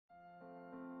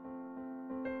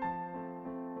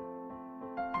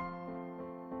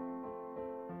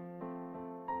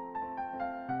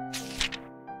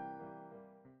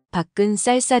밖은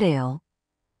쌀쌀해요.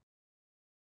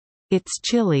 It's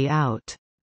chilly out.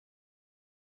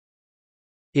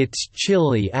 It's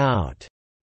chilly out.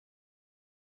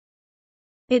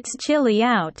 It's chilly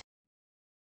out.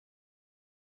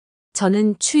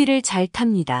 저는 추위를 잘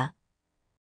탑니다.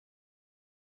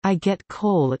 I get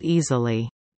cold easily.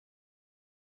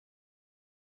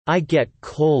 I get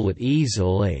cold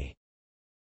easily.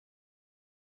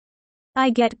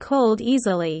 I get cold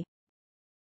easily.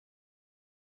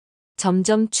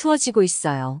 점점 추워지고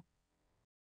있어요.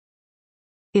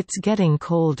 It's getting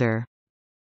colder.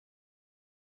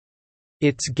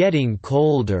 It's getting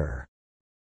colder.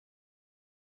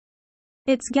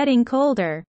 It's getting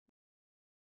colder.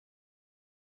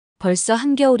 벌써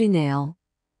한겨울이네요.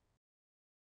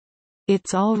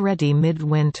 It's already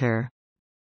midwinter.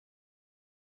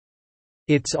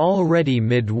 It's already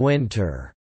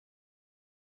midwinter.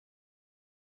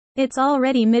 It's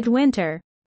already midwinter.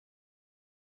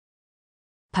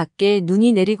 밖에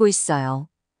눈이 내리고 있어요.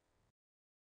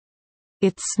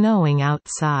 It's snowing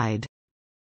outside.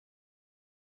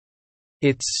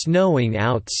 It's snowing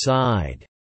outside.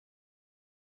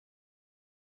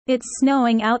 It's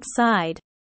snowing outside.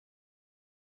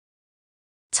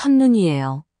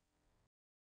 첫눈이에요.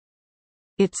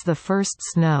 It's the first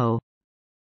snow.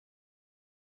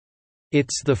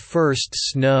 It's the first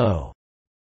snow.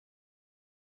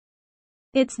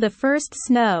 It's the first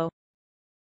snow.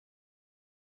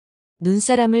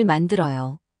 눈사람을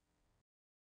만들어요.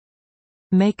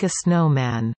 Make a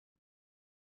snowman.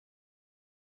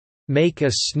 Make a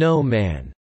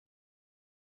snowman.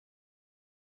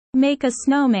 Make a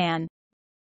snowman.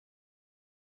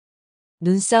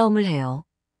 눈싸움을 해요.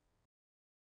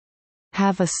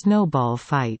 Have a snowball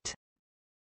fight.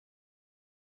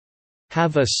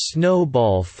 Have a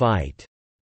snowball fight.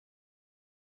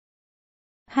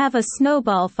 Have a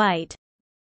snowball fight.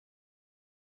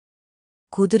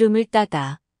 고드름을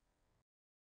따다.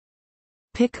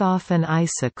 Pick off an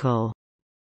icicle.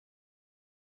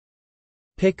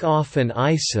 Pick off an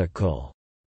icicle.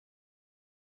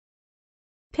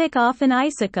 Pick off an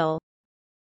icicle.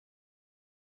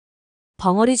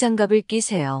 벙어리 장갑을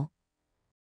끼세요.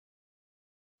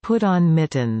 Put on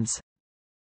mittens.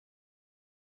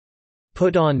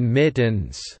 Put on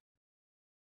mittens.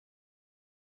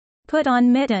 Put on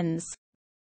mittens.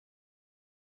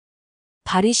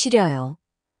 발이 시려요.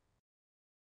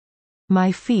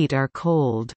 My feet are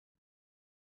cold.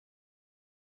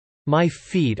 My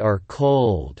feet are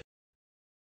cold.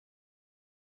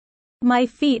 My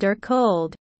feet are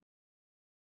cold.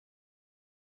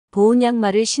 보온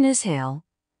양말을 신으세요.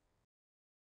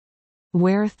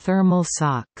 Wear thermal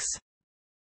socks.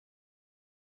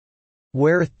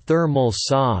 Wear thermal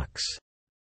socks.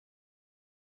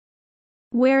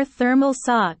 Wear thermal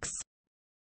socks.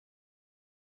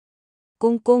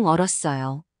 꽁꽁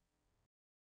얼었어요.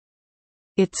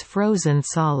 It's frozen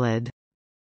solid.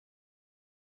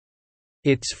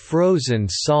 It's frozen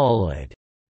solid.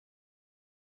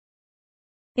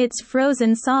 It's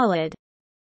frozen solid.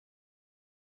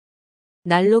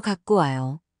 난로 갖고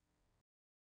와요.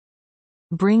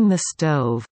 Bring the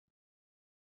stove.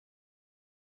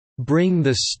 Bring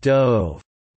the stove.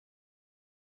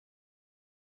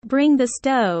 Bring the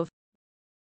stove.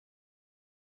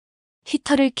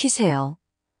 히터를 켜세요.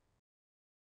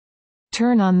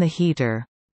 Turn on the heater.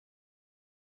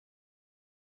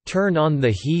 Turn on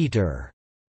the heater.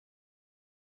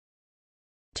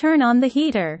 Turn on the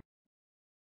heater.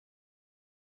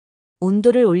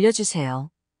 온도를 올려주세요.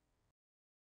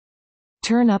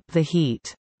 Turn up the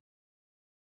heat.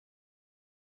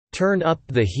 Turn up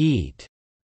the heat.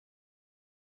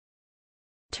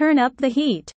 Turn up the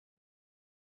heat.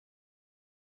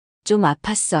 좀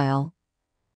아팠어요.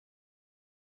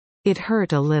 It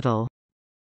hurt a little.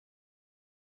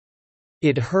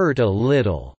 It hurt a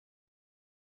little.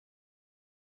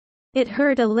 It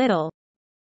hurt a little.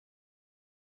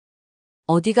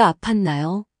 어디가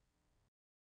아팠나요?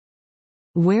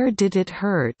 Where did it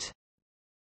hurt?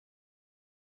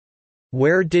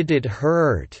 Where did it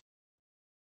hurt?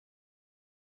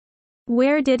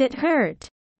 Where did it hurt?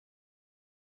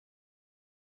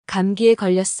 감기에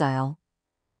걸렸어요.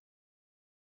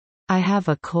 I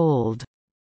have a cold.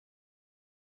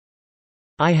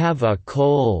 I have a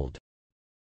cold.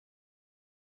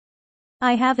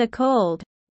 I have a cold.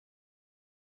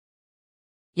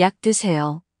 약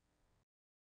드세요.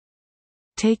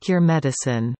 Take your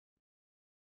medicine.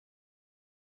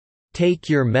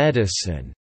 Take your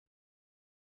medicine.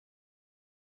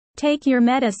 Take your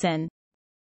medicine.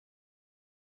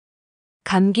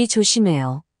 감기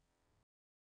조심해요.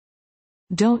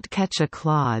 Don't catch a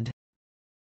clod.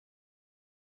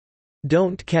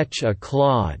 Don't catch a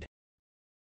clod.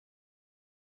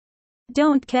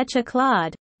 Don't catch a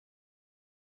clod.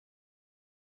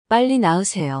 빨리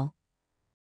나으세요.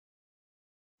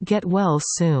 Get well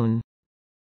soon.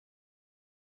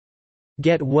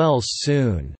 Get well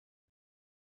soon.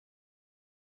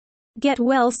 Get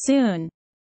well soon.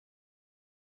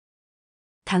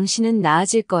 당신은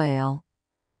나아질 거예요.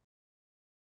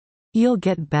 You'll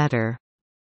get better.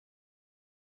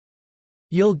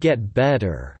 You'll get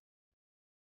better.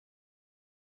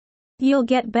 You'll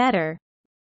get better.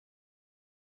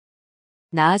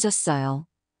 나아졌어요.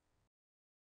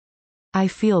 I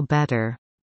feel better.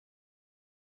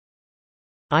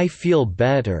 I feel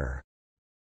better.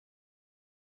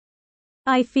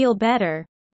 I feel better.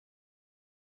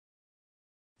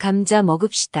 감자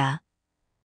먹읍시다.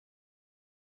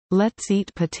 Let's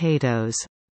eat potatoes.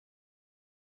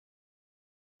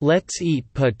 Let's eat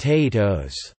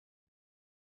potatoes.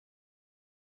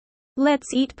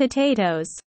 Let's eat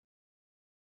potatoes.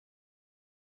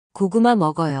 고구마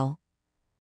먹어요.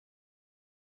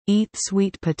 Eat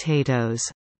sweet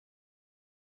potatoes.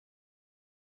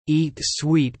 Eat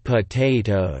sweet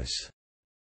potatoes.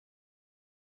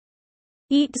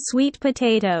 Eat sweet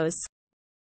potatoes.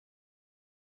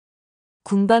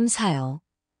 군밤 사요.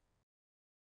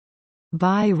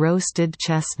 Buy roasted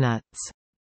chestnuts.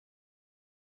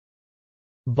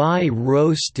 Buy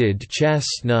roasted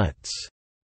chestnuts.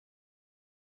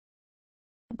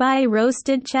 Buy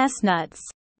roasted chestnuts.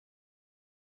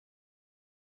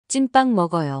 찐빵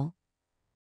먹어요.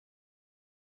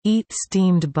 Eat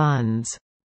steamed buns.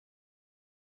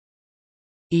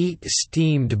 Eat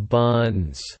steamed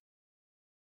buns.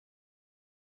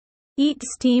 Eat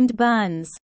steamed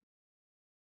buns.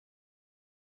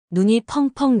 눈이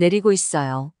펑펑 내리고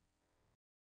있어요.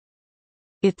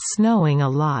 It's snowing a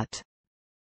lot.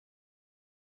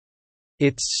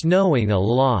 It's snowing a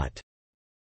lot.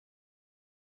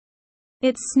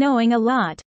 It's snowing a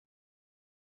lot.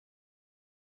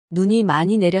 눈이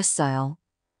많이 내렸어요.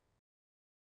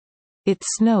 It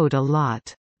snowed a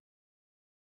lot.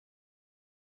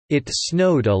 It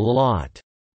snowed a lot.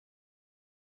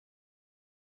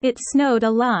 It snowed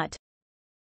a lot.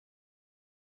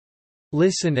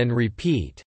 Listen and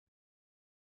repeat.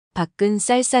 밖은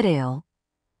쌀쌀해요.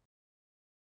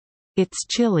 It's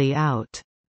chilly out.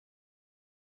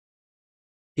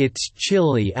 It's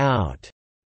chilly out.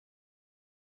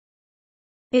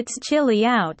 It's chilly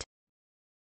out.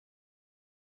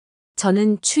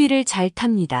 저는 추위를 잘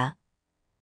탑니다.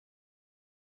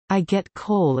 I get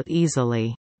cold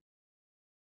easily.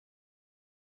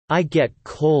 I get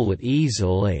cold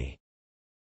easily.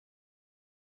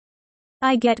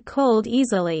 I get cold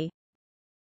easily.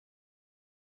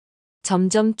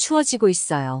 점점 추워지고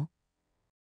있어요.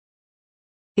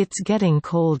 It's getting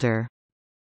colder.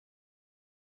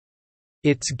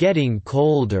 It's getting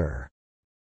colder.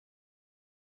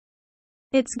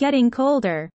 It's getting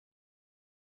colder.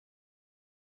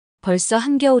 벌써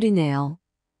한겨울이네요.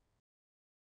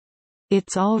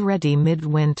 It's already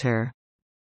midwinter.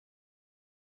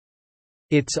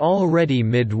 It's already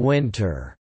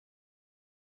midwinter.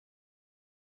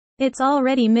 It's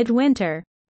already midwinter.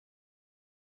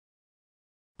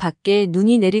 밖에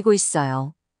눈이 내리고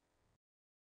있어요.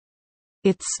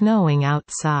 It's snowing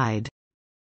outside.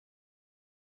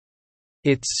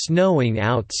 It's snowing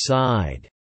outside.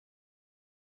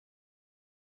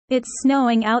 It's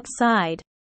snowing outside.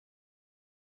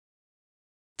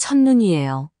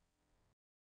 첫눈이에요.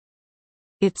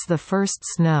 It's the first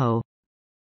snow.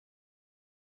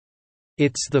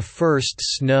 It's the first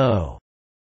snow.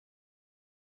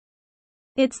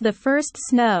 It's the first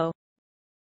snow.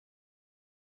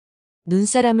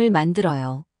 눈사람을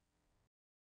만들어요.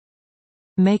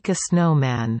 Make a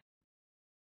snowman.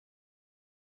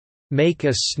 Make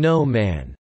a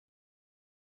snowman.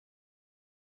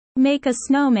 Make a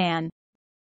snowman.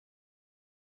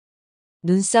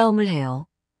 눈싸움을 해요.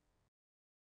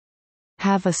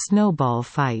 Have a snowball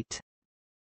fight.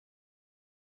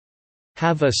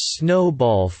 Have a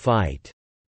snowball fight.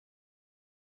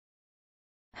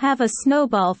 Have a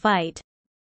snowball fight.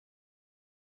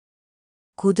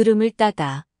 고드름을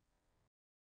따다.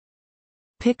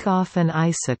 Pick off an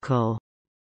icicle.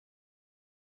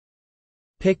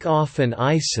 Pick off an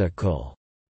icicle.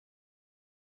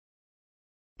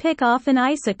 Pick off an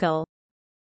icicle.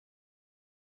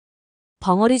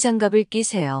 벙어리 장갑을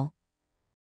끼세요.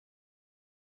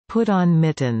 Put on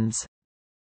mittens.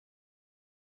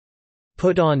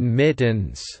 Put on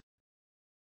mittens.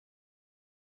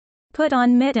 Put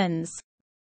on mittens.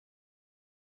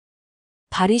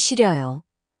 발이 시려요.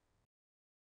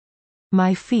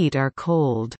 My feet are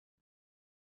cold.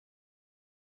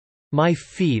 My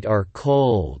feet are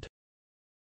cold.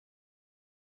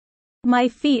 My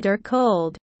feet are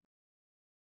cold.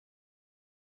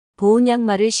 보온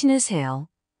양말을 신으세요.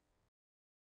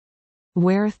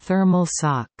 Wear thermal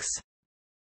socks.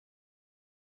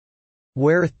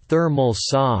 Wear thermal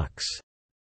socks.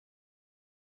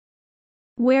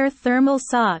 Wear thermal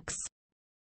socks.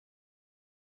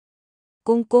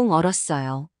 꽁꽁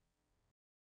얼었어요.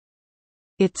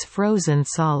 It's frozen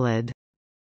solid.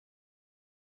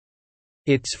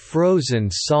 It's frozen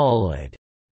solid.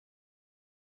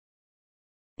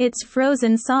 It's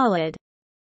frozen solid.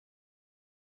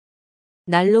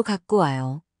 난로 갖고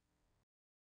와요.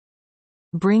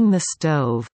 Bring the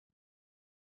stove.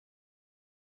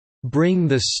 Bring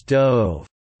the stove.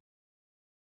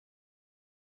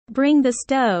 Bring the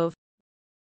stove.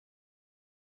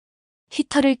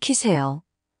 히터를 켜세요.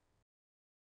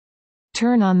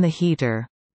 Turn on the heater.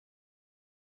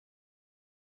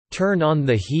 Turn on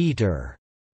the heater.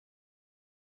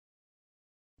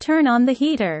 Turn on the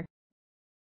heater.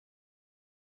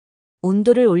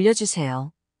 온도를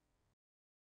올려주세요.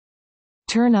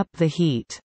 Turn up the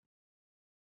heat.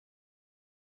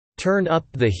 Turn up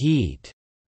the heat.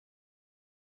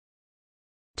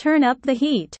 Turn up the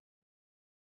heat.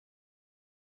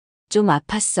 좀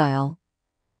아팠어요.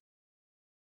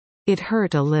 It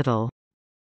hurt a little.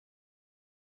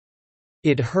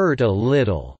 It hurt a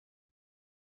little.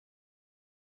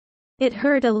 It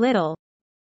hurt a little.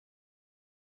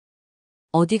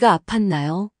 어디가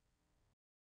아팠나요?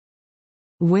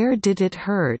 Where did it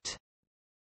hurt?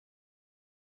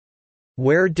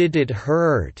 Where did it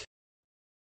hurt?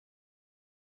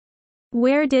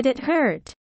 Where did it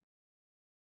hurt?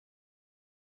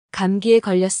 감기에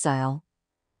걸렸어요.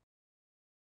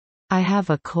 I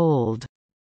have a cold.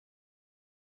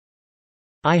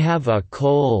 I have a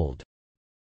cold.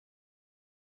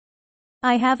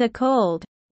 I have a cold.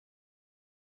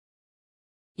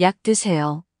 약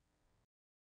드세요.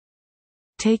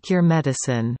 Take your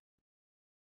medicine.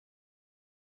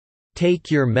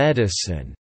 Take your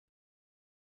medicine.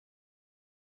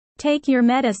 Take your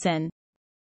medicine.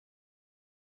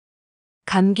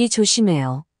 감기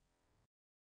조심해요.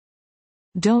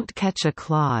 Don't catch a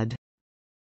clod.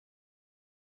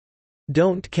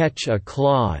 Don't catch a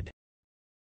clod.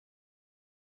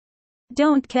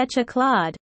 Don't catch a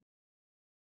clod.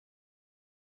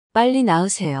 빨리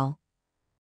나으세요.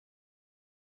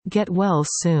 Get well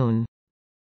soon.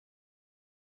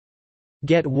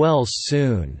 Get well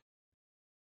soon.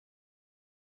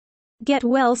 Get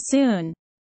well soon.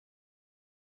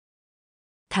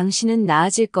 당신은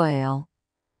나아질 거예요.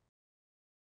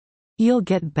 You'll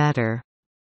get better.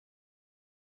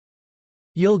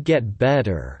 You'll get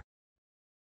better.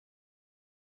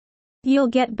 You'll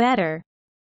get better.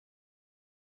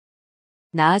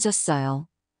 나아졌어요.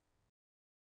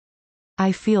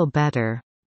 I feel better.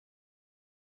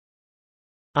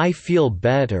 I feel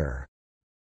better.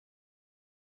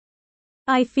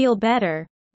 I feel better.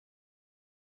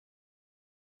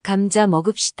 감자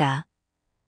먹읍시다.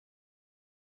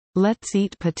 Let's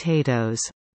eat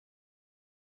potatoes.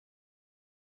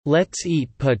 Let's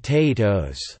eat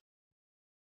potatoes.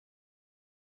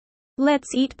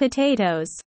 Let's eat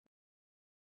potatoes.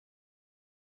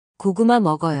 고구마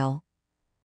먹어요.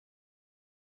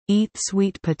 Eat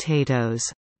sweet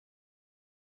potatoes.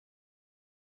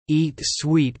 Eat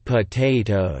sweet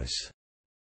potatoes.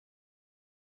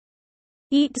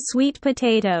 Eat sweet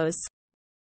potatoes.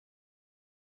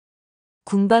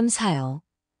 군밤 사요.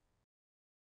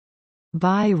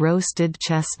 Buy roasted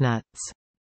chestnuts.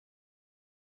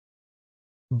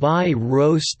 Buy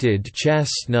roasted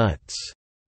chestnuts.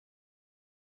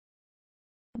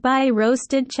 Buy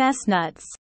roasted chestnuts.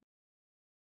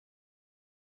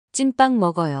 찐빵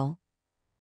먹어요.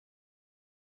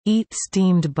 Eat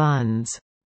steamed buns.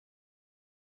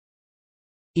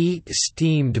 Eat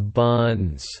steamed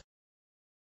buns.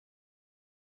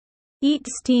 Eat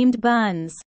steamed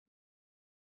buns.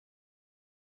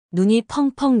 눈이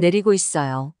펑펑 내리고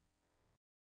있어요.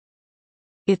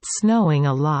 It's snowing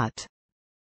a lot.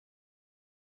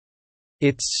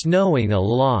 It's snowing a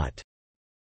lot.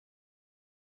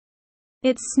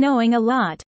 It's snowing a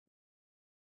lot.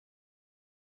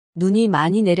 눈이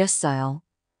많이 내렸어요.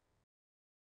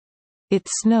 It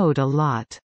snowed a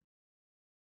lot.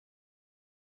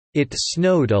 It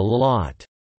snowed a lot.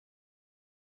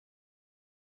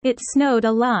 It snowed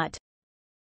a lot.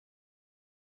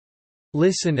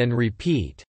 Listen and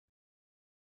repeat.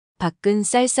 밖은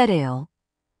쌀쌀해요.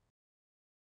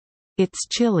 It's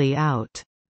chilly out.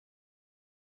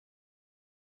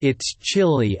 It's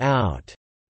chilly out.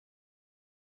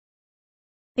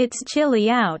 It's chilly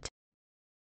out.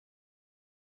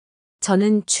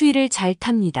 저는 추위를 잘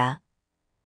탑니다.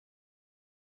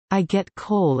 I get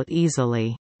cold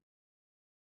easily.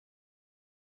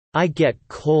 I get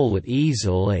cold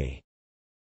easily.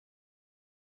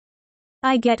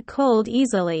 I get cold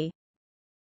easily.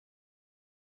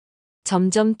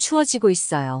 점점 추워지고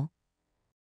있어요.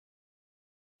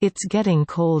 It's getting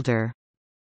colder.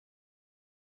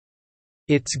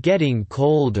 It's getting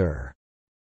colder.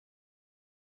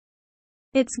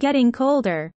 It's getting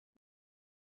colder.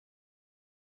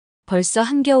 벌써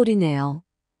한겨울이네요.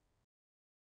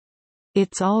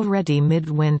 It's already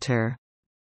midwinter.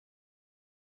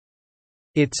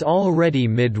 It's already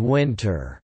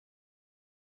midwinter.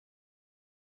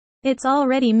 It's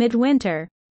already midwinter.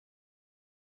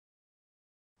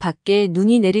 밖에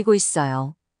눈이 내리고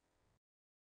있어요.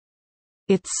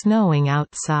 It's snowing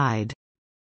outside.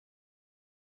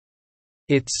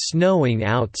 It's snowing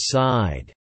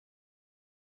outside.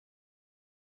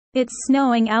 It's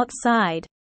snowing outside.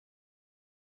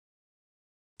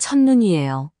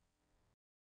 첫눈이에요.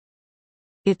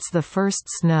 It's the first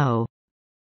snow.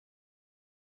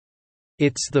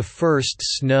 It's the first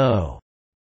snow.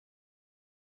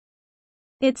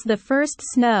 It's the first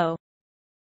snow.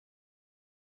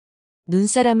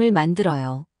 눈사람을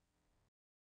만들어요.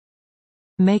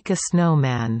 Make a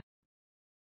snowman.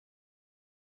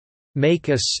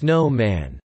 Make a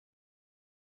snowman.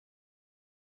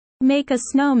 Make a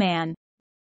snowman.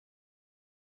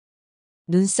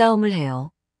 눈싸움을 해요.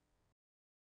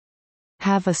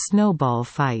 Have a snowball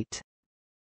fight.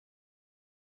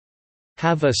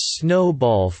 Have a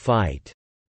snowball fight.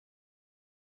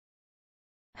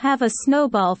 Have a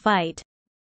snowball fight.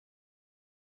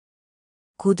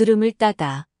 고드름을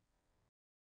따다.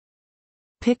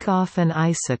 Pick off an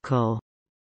icicle.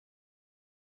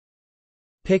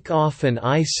 Pick off an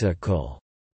icicle.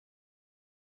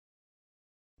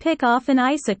 Pick off an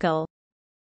icicle.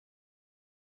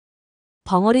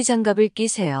 벙어리 장갑을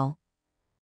끼세요.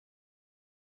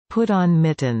 Put on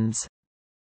mittens.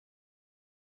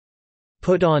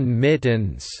 Put on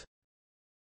mittens.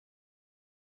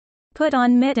 Put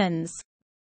on mittens.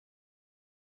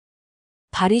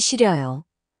 발이 시려요.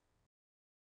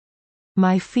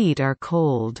 My feet are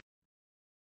cold.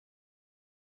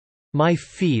 My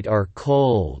feet are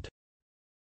cold.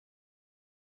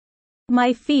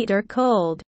 My feet are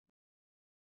cold.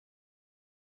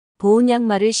 보온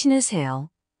양말을 신으세요.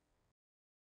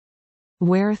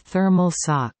 Wear thermal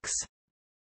socks.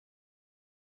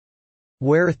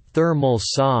 Wear thermal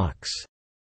socks.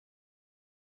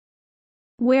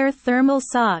 Wear thermal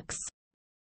socks.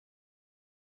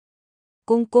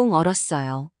 꽁꽁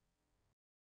얼었어요.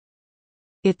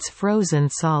 It's frozen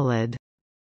solid.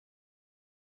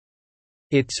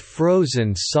 It's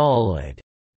frozen solid.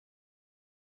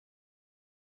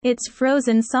 It's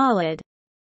frozen solid.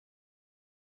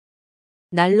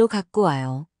 난로 갖고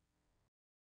와요.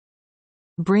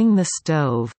 Bring the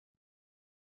stove.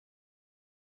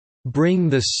 Bring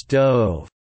the stove.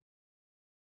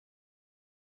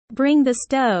 Bring the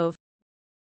stove.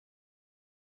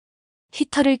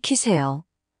 히터를 켜세요.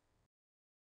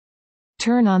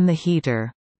 Turn on the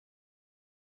heater.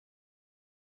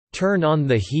 Turn on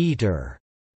the heater.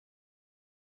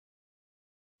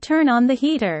 Turn on the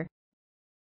heater.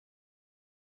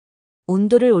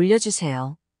 온도를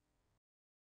올려주세요.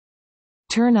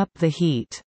 Turn up the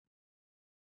heat.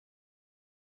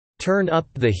 Turn up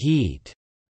the heat.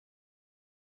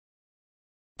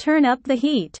 Turn up the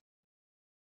heat.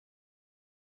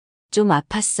 좀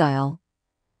아팠어요.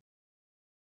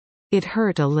 It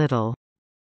hurt a little.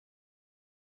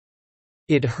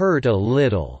 It hurt a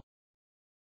little.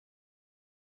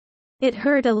 It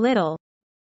hurt a little.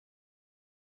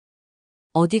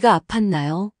 어디가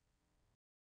아팠나요?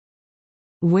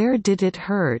 Where did it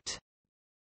hurt?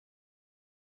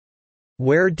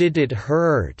 Where did it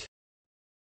hurt?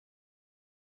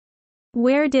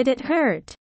 Where did it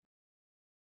hurt?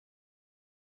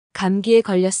 감기에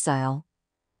걸렸어요.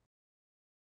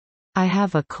 I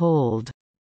have a cold.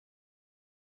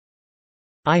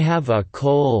 I have a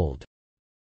cold.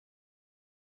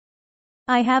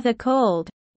 I have a cold.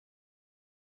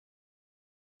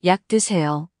 약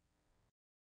드세요.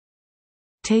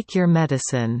 Take your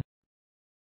medicine.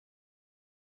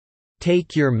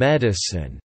 Take your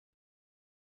medicine.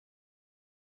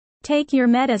 Take your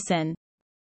medicine.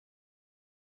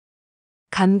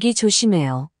 감기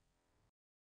조심해요.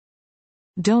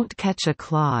 Don't catch a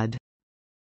clod.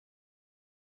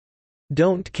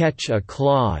 Don't catch a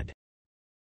clod.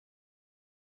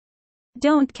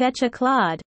 Don't catch a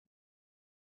clod.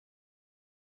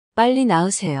 빨리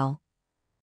나으세요.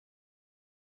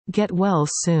 Get well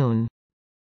soon.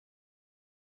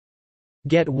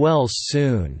 Get well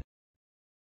soon.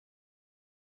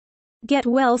 get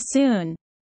well soon.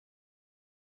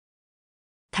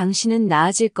 당신은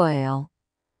나아질 거예요.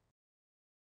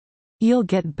 You'll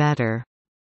get better.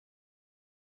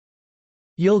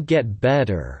 You'll get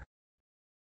better.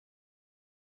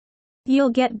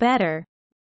 You'll get better.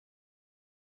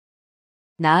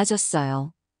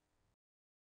 나아졌어요.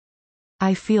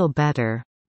 I feel better.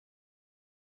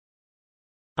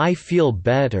 I feel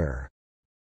better.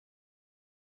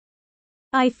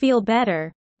 I feel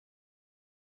better.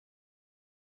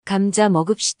 감자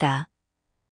먹읍시다.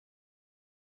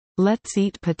 Let's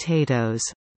eat potatoes.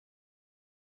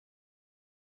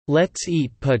 Let's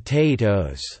eat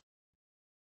potatoes.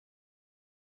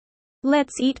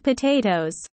 Let's eat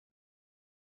potatoes.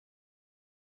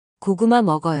 고구마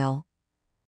먹어요.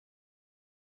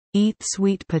 Eat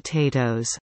sweet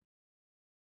potatoes.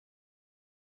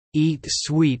 Eat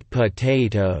sweet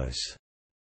potatoes.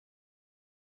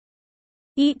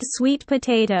 Eat sweet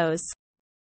potatoes.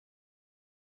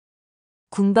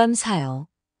 군밤 사요.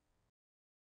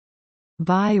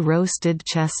 Buy roasted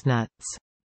chestnuts.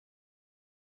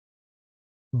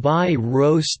 Buy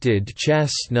roasted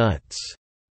chestnuts.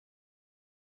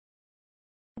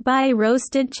 Buy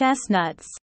roasted chestnuts.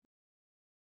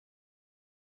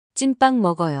 찐빵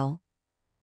먹어요.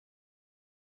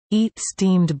 Eat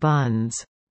steamed buns.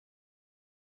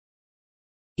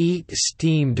 Eat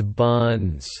steamed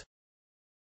buns.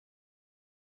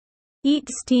 Eat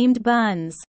steamed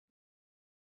buns.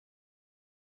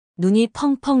 눈이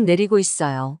펑펑 내리고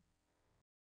있어요.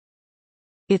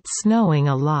 It's snowing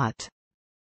a lot.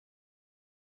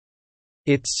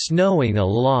 It's snowing a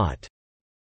lot.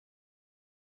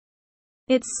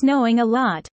 It's snowing a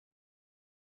lot.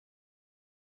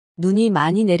 눈이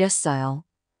많이 내렸어요.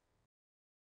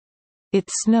 It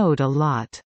snowed a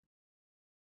lot.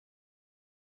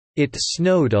 It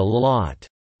snowed a lot.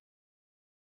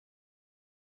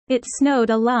 It snowed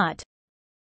a lot.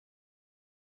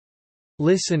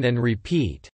 Listen and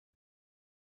repeat.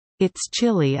 It's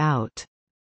chilly out.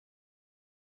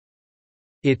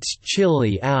 It's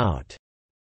chilly out.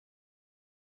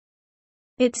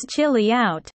 It's chilly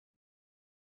out.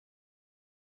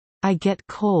 I get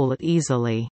cold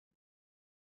easily.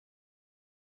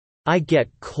 I get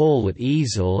cold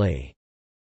easily.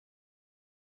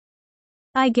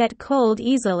 I get cold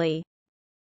easily.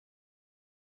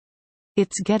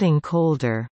 It's getting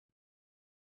colder.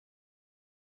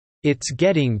 It's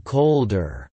getting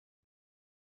colder.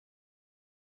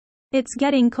 It's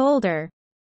getting colder.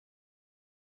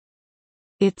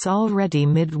 It's already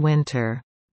midwinter.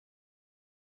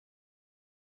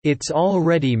 It's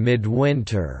already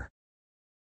midwinter.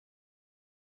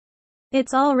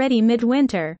 It's already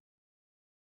midwinter.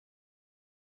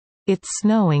 It's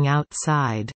snowing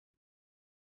outside.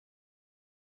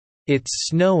 It's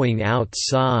snowing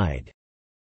outside.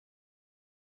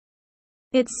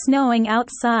 It's snowing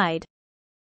outside.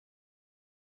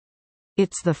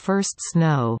 It's the first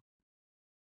snow.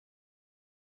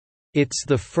 It's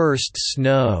the first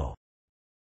snow.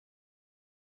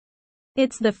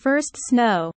 It's the first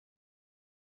snow.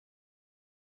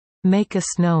 Make a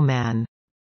snowman.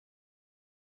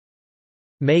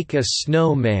 Make a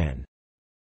snowman.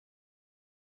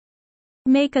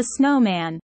 Make a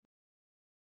snowman.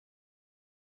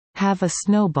 Have a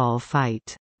snowball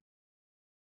fight.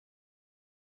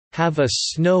 Have a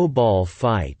snowball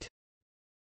fight.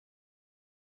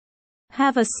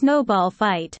 Have a snowball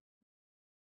fight.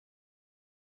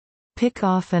 Pick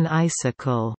off an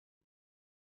icicle.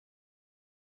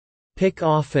 Pick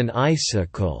off an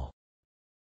icicle.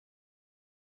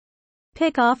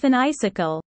 Pick off an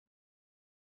icicle.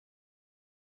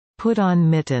 Put on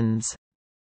mittens.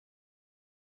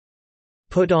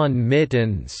 Put on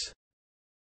mittens.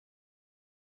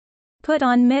 Put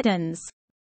on mittens.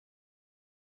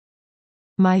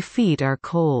 My feet are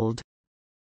cold.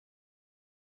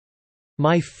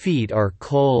 My feet are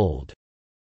cold.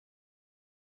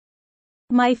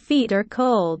 My feet are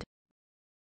cold.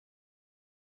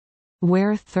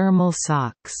 Wear thermal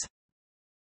socks.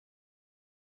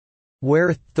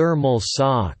 Wear thermal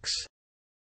socks.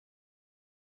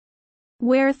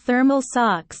 Wear thermal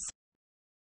socks.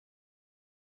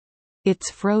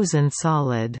 It's frozen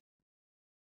solid.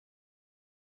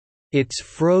 It's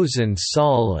frozen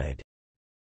solid.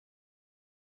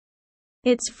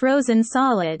 It's frozen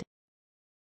solid.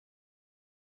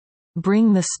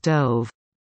 Bring the stove.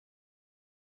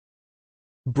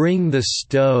 Bring the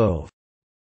stove.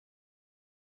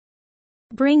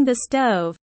 Bring the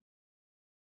stove.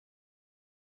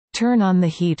 Turn on the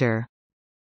heater.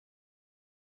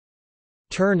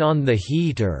 Turn on the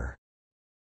heater.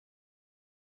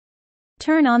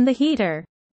 Turn on the heater.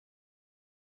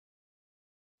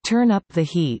 Turn up the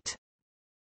heat.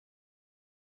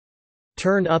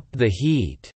 Turn up the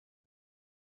heat.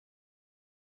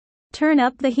 Turn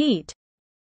up the heat.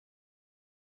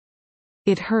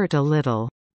 It hurt a little.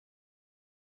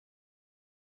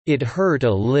 It hurt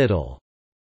a little.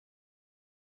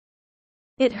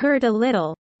 It hurt a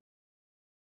little.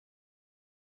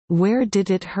 Where did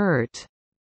it hurt?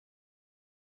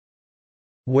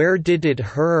 Where did it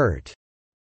hurt?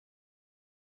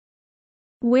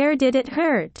 Where did it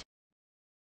hurt?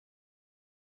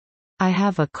 I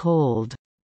have a cold.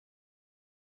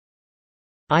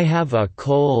 I have a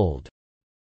cold.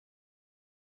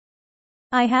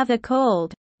 I have a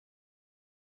cold.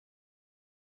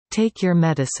 Take your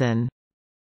medicine.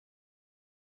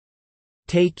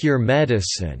 Take your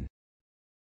medicine.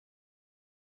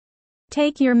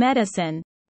 Take your medicine.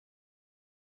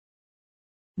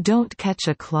 Don't catch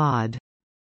a clod.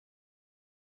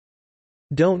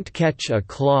 Don't catch a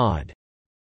clod.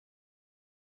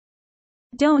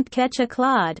 Don't catch a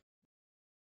clod.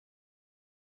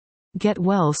 Get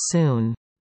well soon.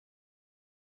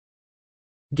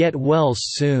 Get well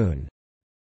soon.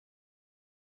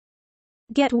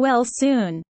 Get well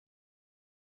soon.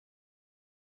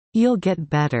 You'll get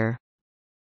better.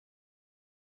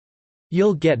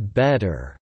 You'll get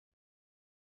better.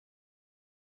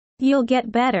 You'll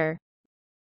get better.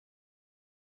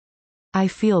 I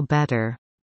feel better.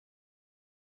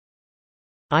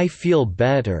 I feel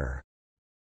better.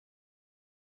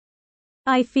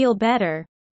 I feel better.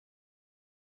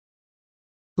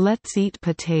 Let's eat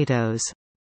potatoes.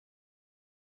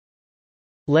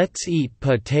 Let's eat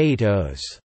potatoes.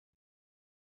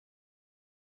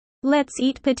 Let's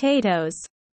eat potatoes.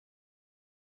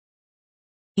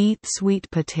 Eat sweet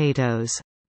potatoes.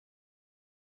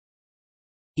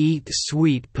 Eat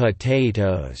sweet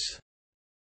potatoes.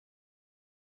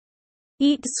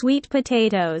 Eat sweet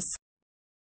potatoes.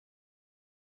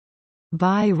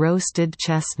 Buy roasted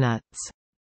chestnuts.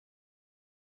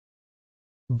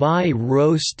 Buy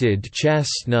roasted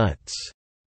chestnuts.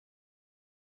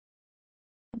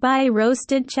 Buy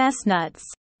roasted chestnuts.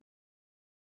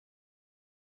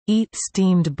 Eat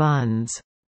steamed buns.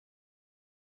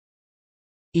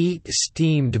 Eat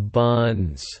steamed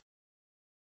buns.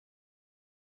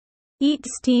 Eat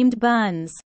steamed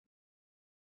buns.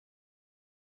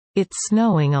 It's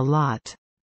snowing a lot.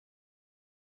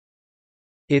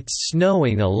 It's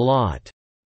snowing a lot.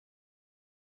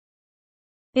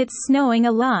 It's snowing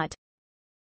a lot.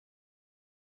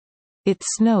 It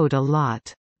snowed a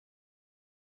lot.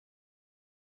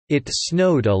 It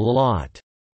snowed a lot.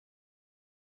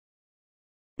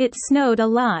 It snowed a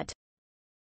lot.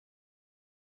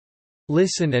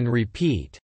 Listen and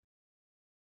repeat.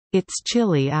 It's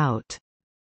chilly out.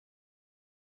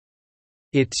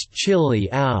 It's chilly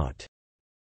out.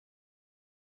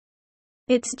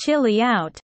 It's chilly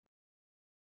out.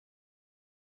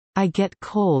 I get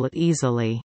cold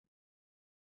easily.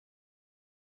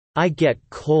 I get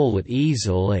cold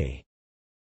easily.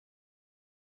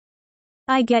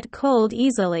 I get cold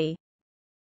easily.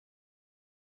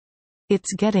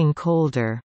 It's getting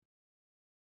colder.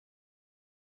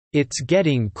 It's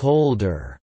getting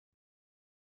colder.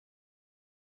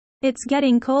 It's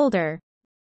getting colder.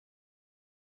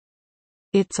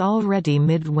 It's already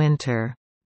midwinter.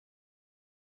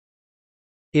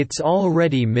 It's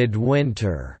already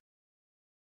midwinter.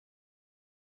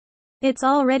 It's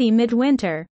already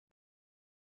midwinter.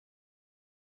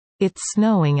 It's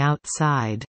snowing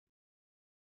outside.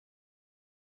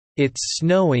 It's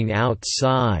snowing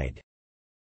outside.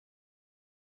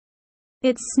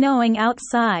 It's snowing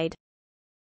outside.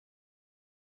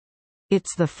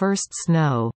 It's the first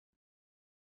snow.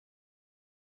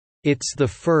 It's the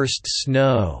first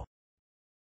snow.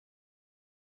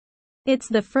 It's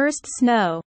the first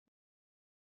snow.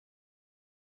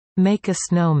 Make a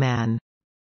snowman.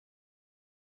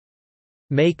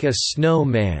 Make a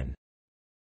snowman.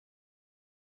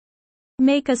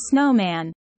 Make a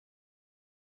snowman.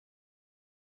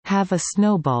 Have a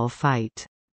snowball fight.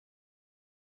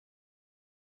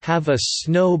 Have a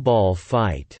snowball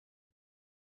fight.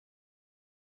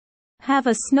 Have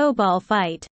a snowball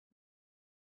fight.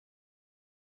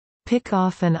 Pick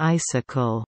off an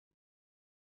icicle.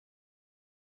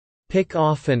 Pick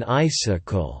off an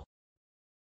icicle.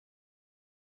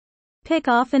 Pick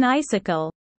off an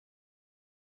icicle.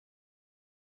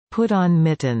 Put on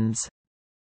mittens.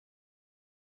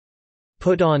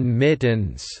 Put on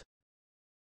mittens.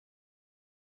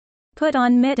 Put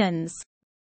on mittens.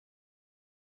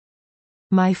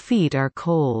 My feet are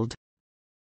cold.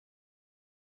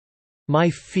 My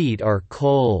feet are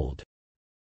cold.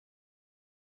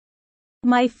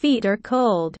 My feet are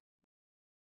cold.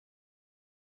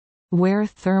 Wear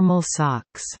thermal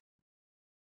socks.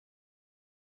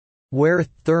 Wear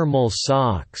thermal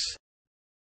socks.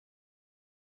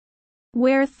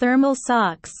 Wear thermal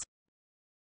socks.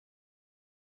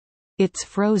 It's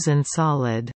frozen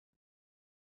solid.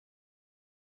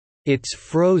 It's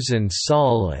frozen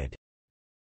solid.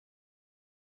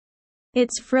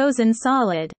 It's frozen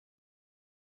solid.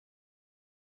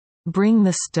 Bring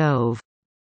the stove.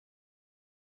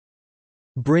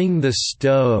 Bring the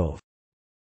stove.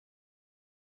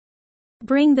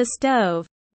 Bring the stove.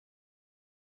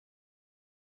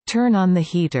 Turn on the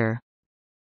heater.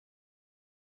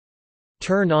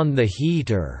 Turn on the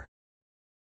heater.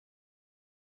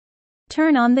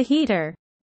 Turn on the heater.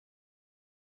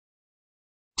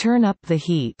 Turn up the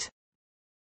heat.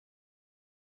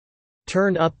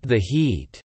 Turn up the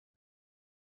heat.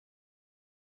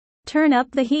 Turn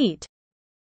up the heat.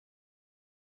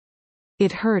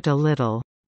 It hurt a little.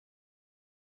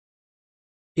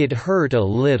 It hurt a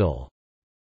little.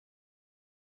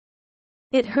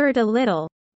 It hurt a little.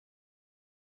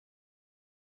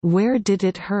 Where did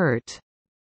it hurt?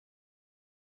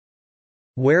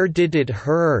 Where did it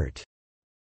hurt?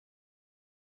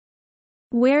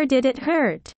 Where did it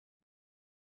hurt?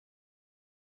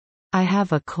 I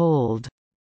have a cold.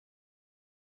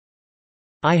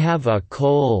 I have a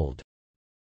cold.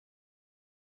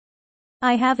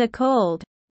 I have a cold.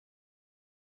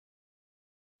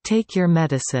 Take your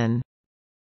medicine.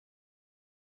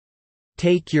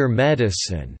 Take your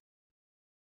medicine.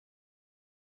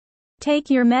 Take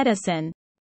your medicine.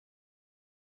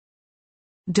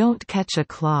 Don't catch a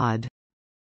clod.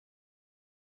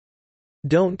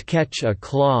 Don't catch a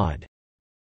clod.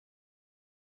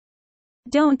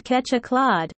 Don't catch a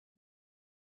clod.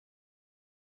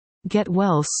 Get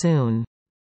well soon.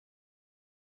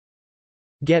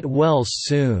 Get well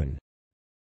soon.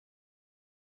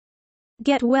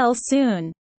 Get well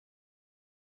soon.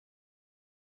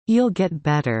 You'll get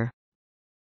better.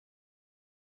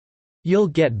 You'll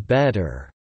get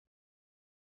better.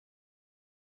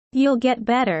 You'll get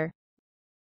better.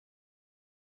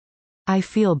 I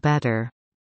feel better.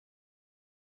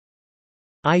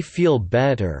 I feel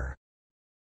better.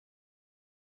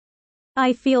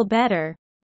 I feel better.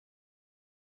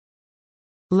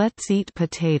 Let's eat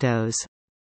potatoes.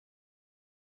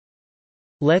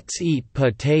 Let's eat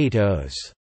potatoes.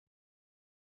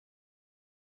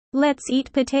 Let's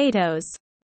eat potatoes.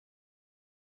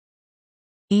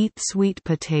 Eat sweet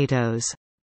potatoes.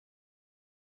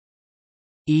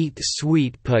 Eat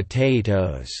sweet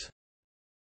potatoes.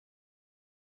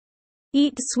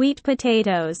 Eat sweet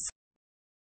potatoes.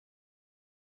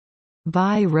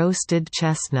 Buy roasted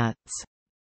chestnuts.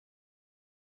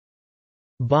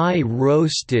 Buy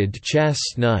roasted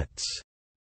chestnuts.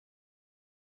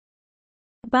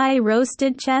 Buy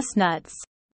roasted chestnuts.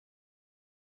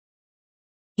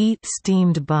 Eat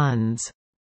steamed buns.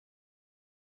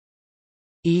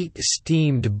 Eat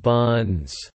steamed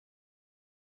buns.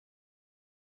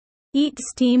 Eat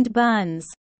steamed buns.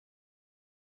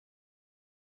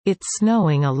 It's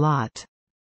snowing a lot.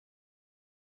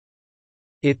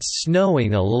 It's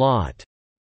snowing a lot.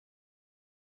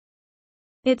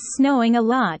 It's snowing a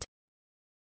lot.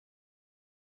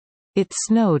 It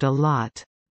snowed a lot.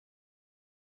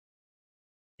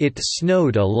 It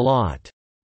snowed a lot.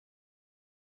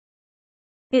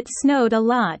 It snowed a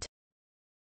lot.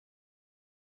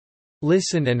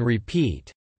 Listen and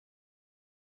repeat.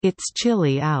 It's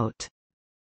chilly out.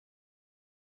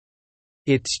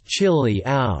 It's chilly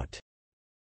out.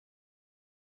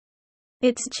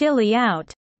 It's chilly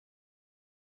out.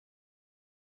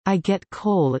 I get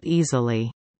cold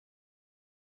easily.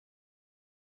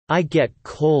 I get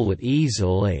cold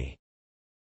easily.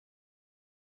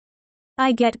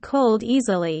 I get cold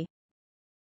easily.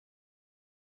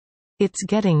 It's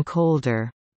getting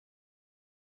colder.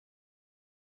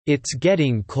 It's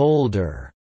getting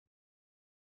colder.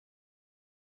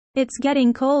 It's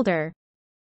getting colder.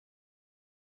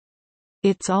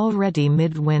 It's already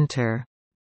midwinter.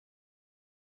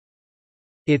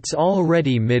 It's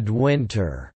already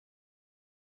midwinter.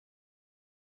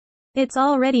 It's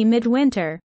already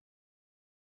midwinter.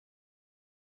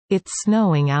 It's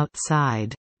snowing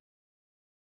outside.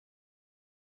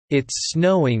 It's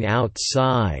snowing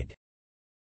outside.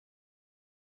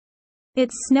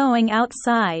 It's snowing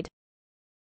outside.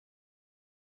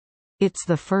 It's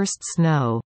the first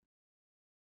snow.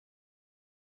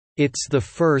 It's the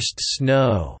first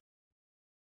snow.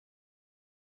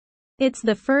 It's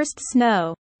the first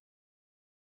snow.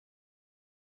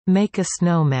 Make a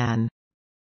snowman.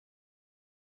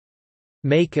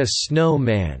 Make a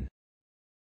snowman.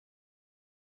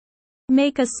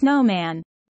 Make a snowman.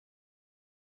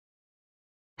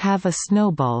 Have a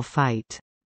snowball fight.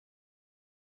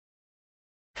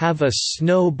 Have a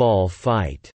snowball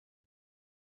fight.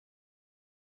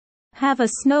 Have a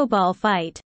snowball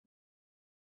fight.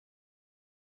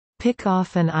 Pick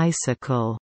off an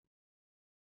icicle.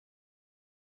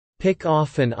 Pick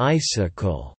off an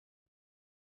icicle.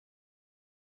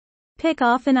 Pick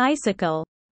off an icicle.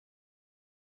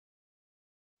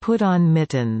 Put on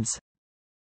mittens.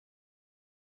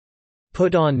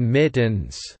 Put on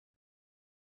mittens.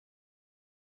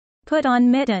 Put on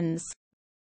mittens.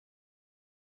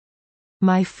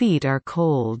 My feet are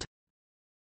cold.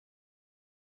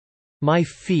 My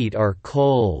feet are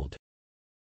cold.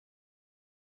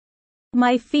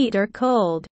 My feet are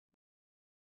cold.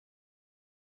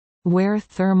 Wear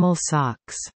thermal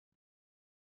socks.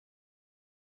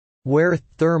 Wear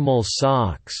thermal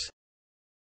socks.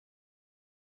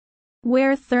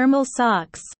 Wear thermal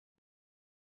socks.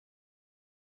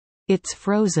 It's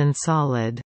frozen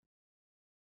solid.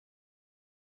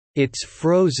 It's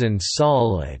frozen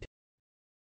solid.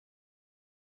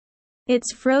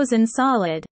 It's frozen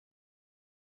solid.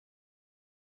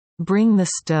 Bring the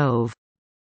stove.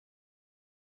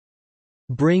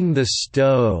 Bring the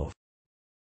stove.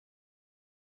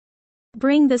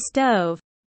 Bring the stove.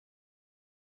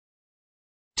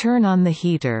 Turn on the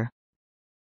heater.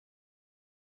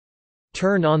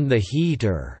 Turn on the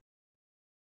heater.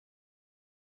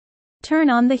 Turn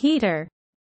on the heater.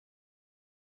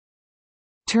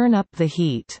 Turn up the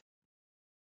heat.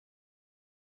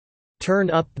 Turn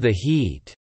up the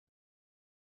heat.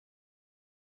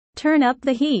 Turn up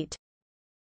the heat.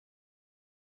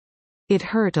 It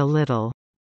hurt a little.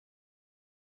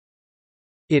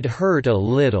 It hurt a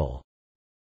little.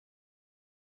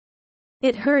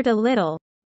 It hurt a little.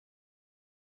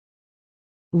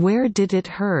 Where did it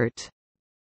hurt?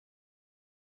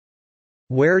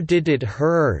 Where did it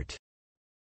hurt?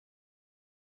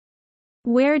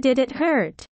 Where did it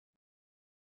hurt?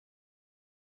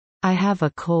 I have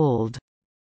a cold.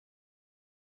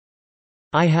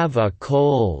 I have a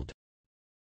cold.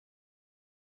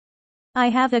 I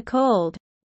have a cold.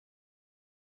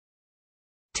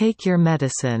 Take your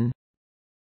medicine.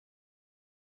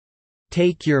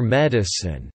 Take your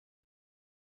medicine.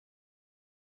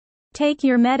 Take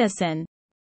your medicine.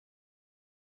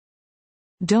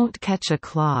 Don't catch a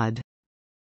clod.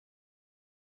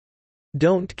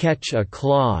 Don't catch a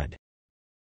clod.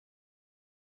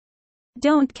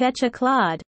 Don't catch a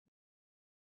clod.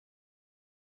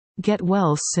 Get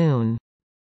well soon.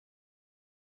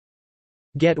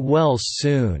 Get well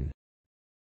soon.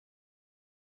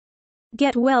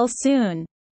 Get well soon.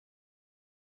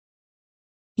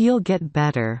 You'll get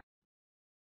better.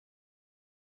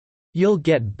 You'll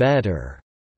get better.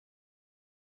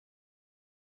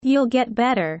 You'll get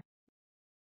better.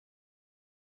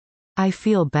 I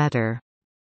feel better.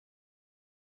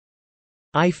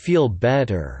 I feel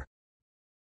better.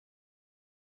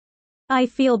 I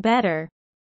feel better.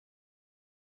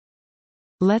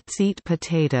 Let's eat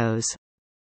potatoes.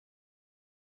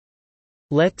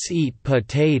 Let's eat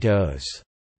potatoes.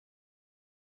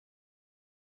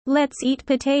 Let's eat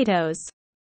potatoes.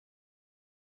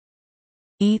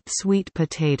 Eat sweet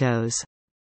potatoes.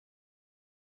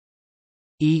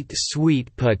 Eat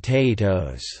sweet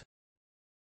potatoes.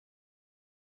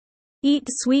 Eat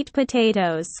sweet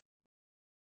potatoes.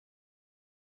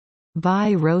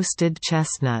 Buy roasted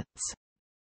chestnuts.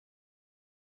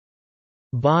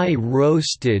 Buy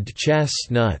roasted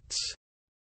chestnuts.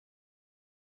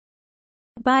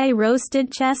 Buy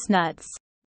roasted chestnuts.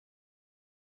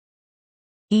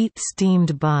 Eat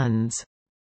steamed buns.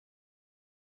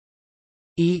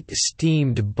 Eat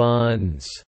steamed buns.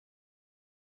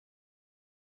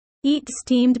 Eat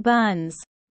steamed buns.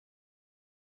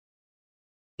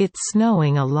 It's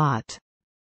snowing a lot.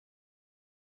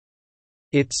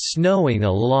 It's snowing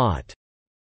a lot.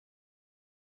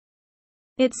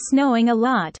 It's snowing a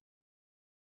lot.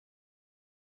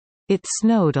 It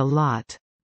snowed a lot.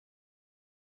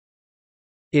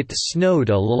 It snowed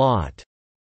a lot.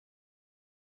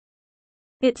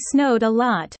 It snowed a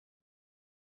lot.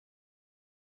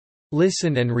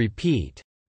 Listen and repeat.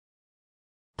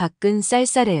 밖은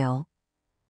쌀쌀해요.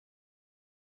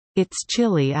 It's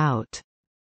chilly out.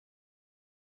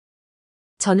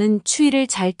 저는 추위를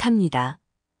잘 탑니다.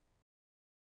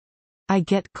 I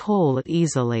get cold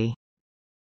easily.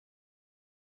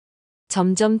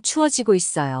 점점 추워지고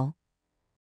있어요.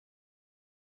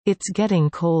 It's getting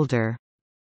colder.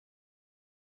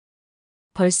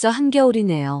 벌써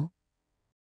한겨울이네요.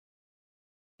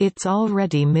 It's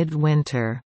already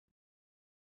midwinter.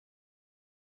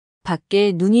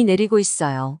 밖에 눈이 내리고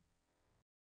있어요.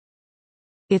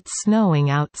 It's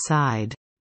snowing outside.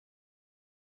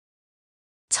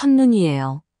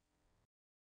 첫눈이에요.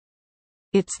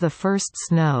 It's the first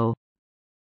snow.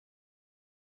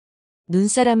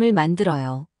 눈사람을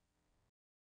만들어요.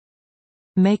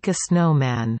 Make a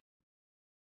snowman.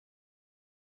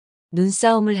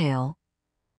 눈싸움을 해요.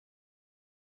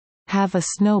 Have a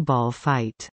snowball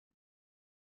fight.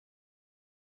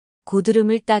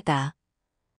 고드름을 따다.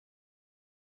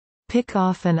 Pick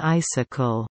off an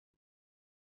icicle.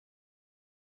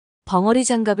 벙어리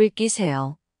장갑을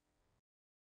끼세요.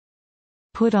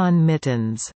 Put on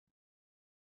mittens.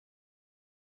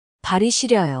 발이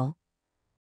시려요.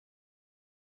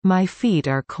 My feet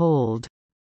are cold.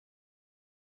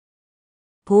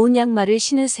 보온 양말을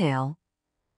신으세요.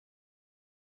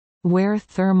 Wear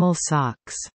thermal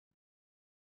socks.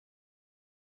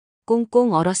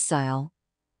 꽁꽁 얼었어요.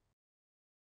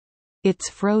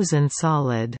 It's frozen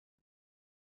solid.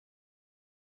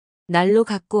 난로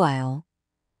갖고 와요.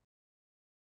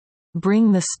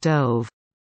 Bring the stove.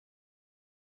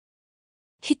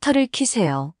 히터를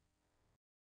켜세요.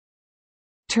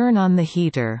 Turn on the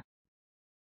heater.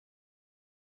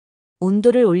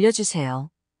 온도를 올려주세요.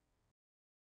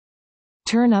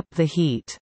 Turn up the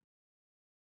heat.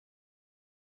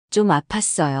 좀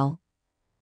아팠어요.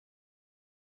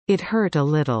 It hurt a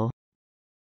little.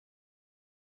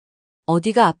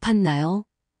 어디가 아팠나요?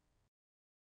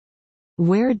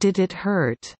 Where did it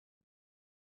hurt?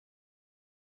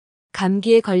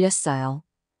 감기에 걸렸어요.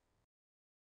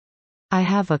 I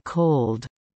have a cold.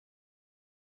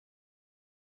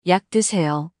 약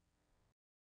드세요.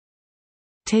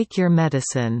 Take your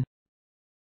medicine.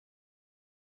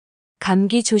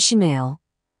 감기 조심해요.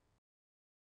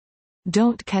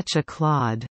 Don't catch a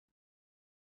clod.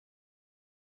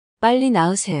 빨리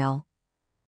나으세요.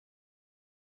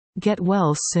 Get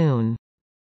well soon.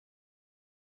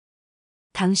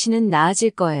 당신은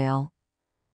나아질 거예요.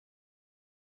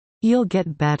 You'll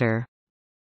get better.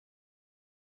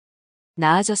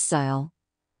 나아졌어요.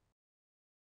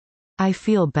 I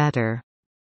feel better.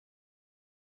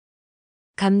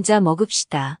 감자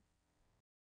먹읍시다.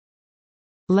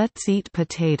 Let's eat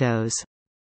potatoes.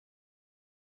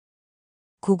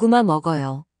 고구마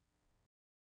먹어요.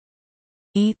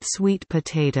 Eat sweet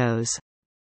potatoes.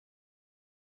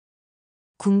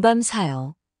 군밤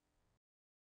사요.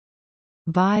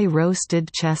 Buy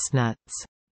roasted chestnuts.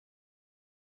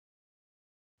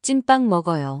 찐빵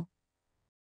먹어요.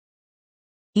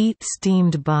 Eat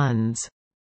steamed buns.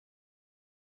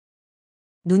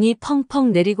 눈이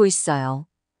펑펑 내리고 있어요.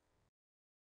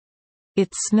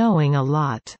 It's snowing a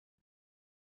lot.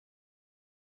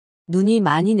 눈이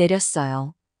많이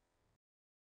내렸어요.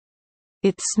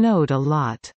 It snowed a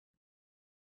lot.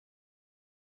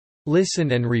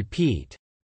 Listen and repeat.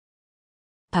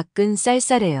 밖은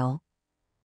쌀쌀해요.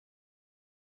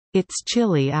 It's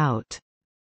chilly out.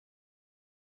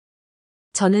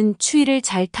 저는 추위를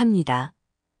잘 탑니다.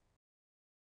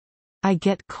 I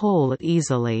get cold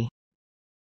easily.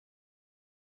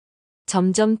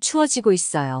 점점 추워지고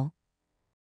있어요.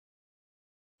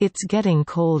 It's getting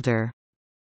colder.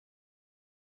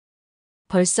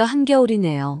 벌써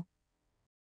한겨울이네요.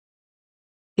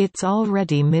 It's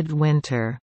already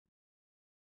midwinter.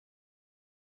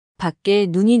 밖에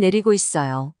눈이 내리고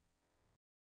있어요.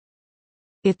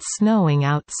 It's snowing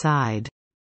outside.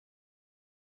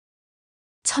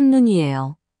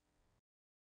 첫눈이에요.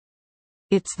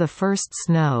 It's the first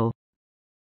snow.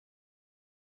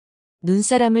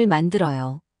 눈사람을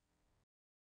만들어요.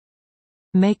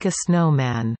 Make a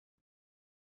snowman.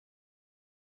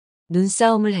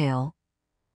 눈싸움을 해요.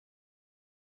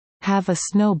 Have a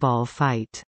snowball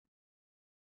fight.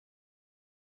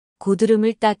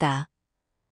 고드름을 따다.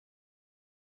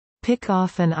 Pick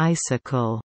off an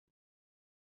icicle.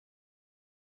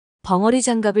 벙어리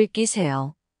장갑을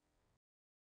끼세요.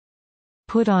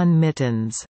 Put on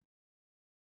mittens.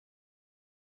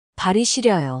 발이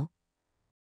시려요.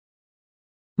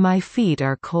 My feet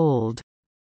are cold.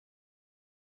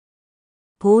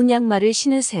 보온 양말을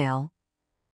신으세요.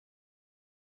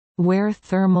 Wear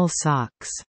thermal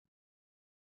socks.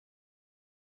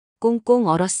 꽁꽁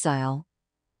얼었어요.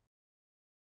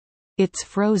 It's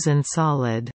frozen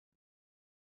solid.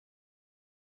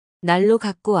 난로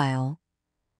갖고 와요.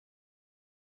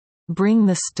 Bring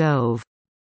the stove.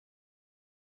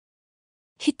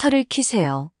 히터를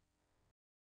켜세요.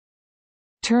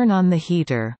 Turn on the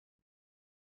heater.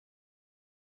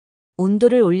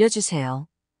 온도를 올려주세요.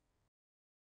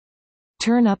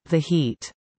 Turn up the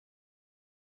heat.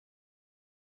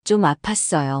 좀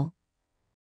아팠어요.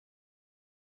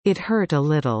 It hurt a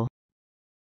little.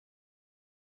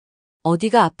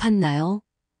 어디가 아팠나요?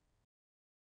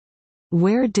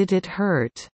 Where did it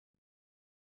hurt?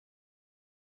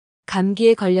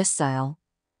 감기에 걸렸어요.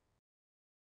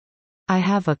 I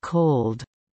have a cold.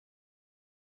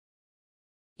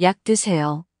 약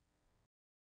드세요.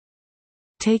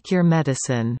 Take your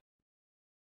medicine.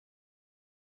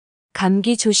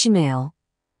 감기 조심해요.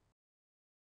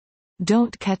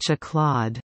 Don't catch a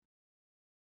clod.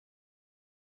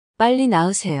 빨리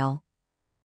나으세요.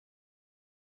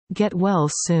 Get well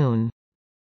soon.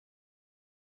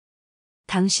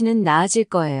 당신은 나아질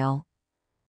거예요.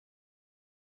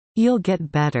 You'll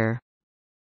get better.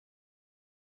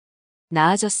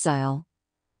 나아졌어요.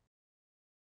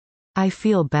 I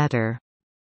feel better.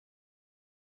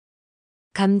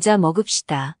 감자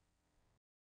먹읍시다.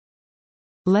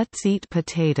 Let's eat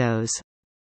potatoes.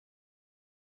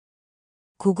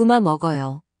 고구마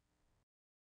먹어요.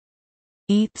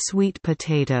 Eat sweet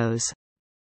potatoes.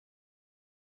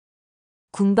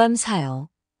 군밤 사요.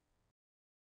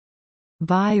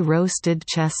 Buy roasted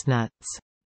chestnuts.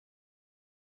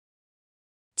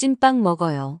 찐빵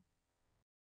먹어요.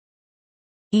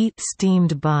 Eat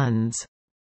steamed buns.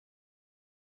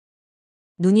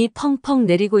 눈이 펑펑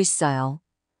내리고 있어요.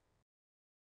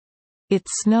 It's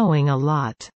snowing a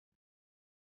lot.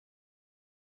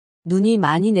 눈이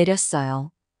많이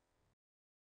내렸어요.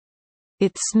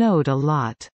 It snowed a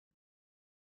lot.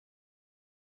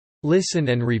 Listen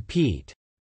and repeat.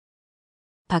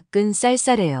 밖은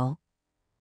쌀쌀해요.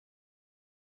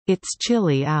 It's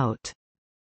chilly out.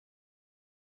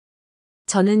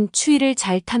 저는 추위를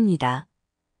잘 탑니다.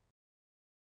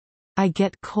 I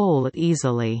get cold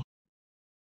easily.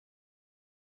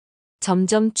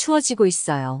 점점 추워지고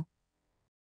있어요.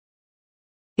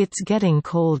 It's getting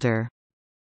colder.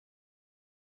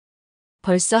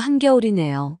 벌써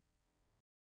한겨울이네요.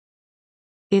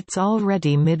 It's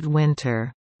already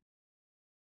midwinter.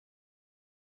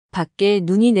 밖에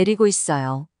눈이 내리고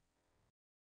있어요.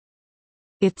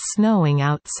 It's snowing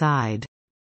outside.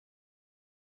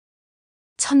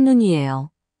 첫눈이에요.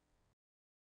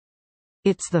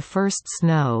 It's the first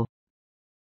snow.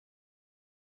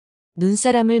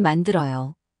 눈사람을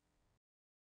만들어요.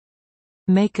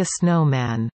 Make a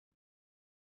snowman.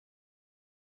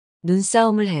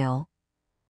 눈싸움을 해요.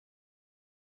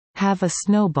 Have a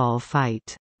snowball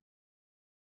fight.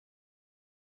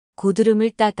 고드름을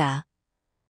따다.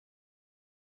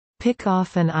 Pick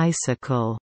off an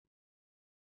icicle.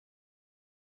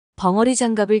 벙어리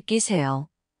장갑을 끼세요.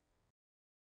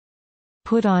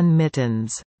 Put on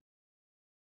mittens.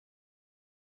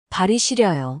 발이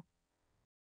시려요.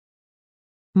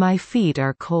 My feet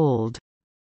are cold.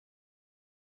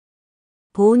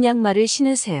 보온 양말을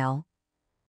신으세요.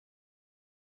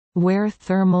 Wear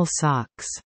thermal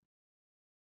socks.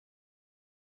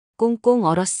 꽁꽁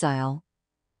얼었어요.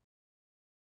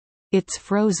 It's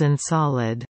frozen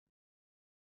solid.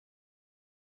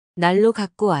 난로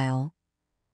갖고 와요.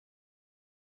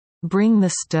 Bring the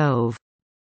stove.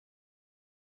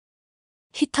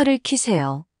 히터를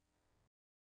켜세요.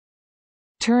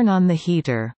 Turn on the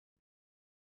heater.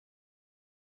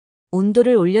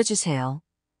 온도를 올려주세요.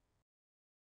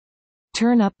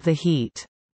 Turn up the heat.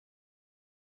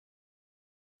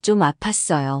 좀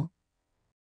아팠어요.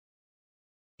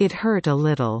 It hurt a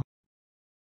little.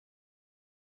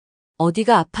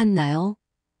 어디가 아팠나요?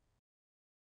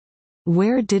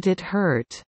 Where did it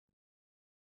hurt?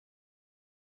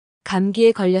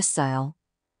 감기에 걸렸어요.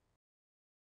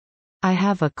 I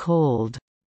have a cold.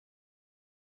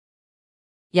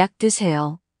 약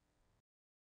드세요.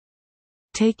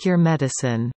 Take your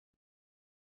medicine.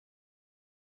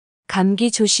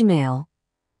 감기 조심해요.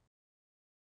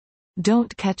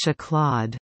 Don't catch a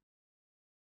clod.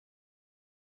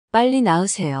 빨리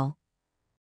나으세요.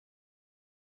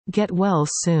 Get well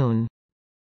soon.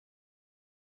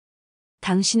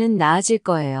 당신은 나아질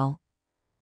거예요.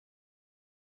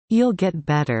 You'll get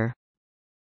better.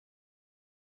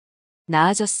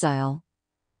 나아졌어요.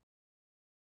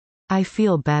 I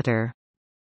feel better.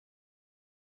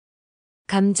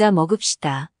 감자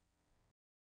먹읍시다.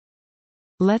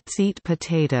 Let's eat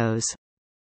potatoes.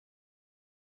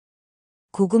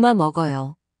 고구마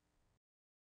먹어요.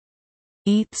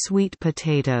 Eat sweet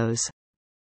potatoes.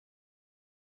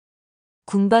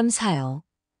 군밤 사요.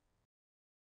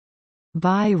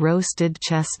 Buy roasted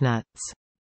chestnuts.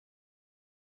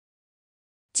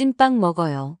 찐빵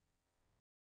먹어요.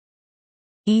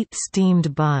 Eat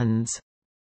steamed buns.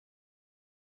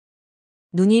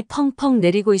 눈이 펑펑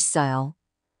내리고 있어요.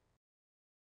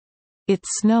 It's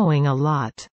snowing a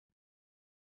lot.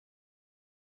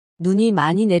 눈이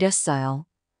많이 내렸어요.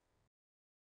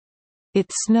 It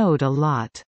snowed a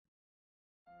lot.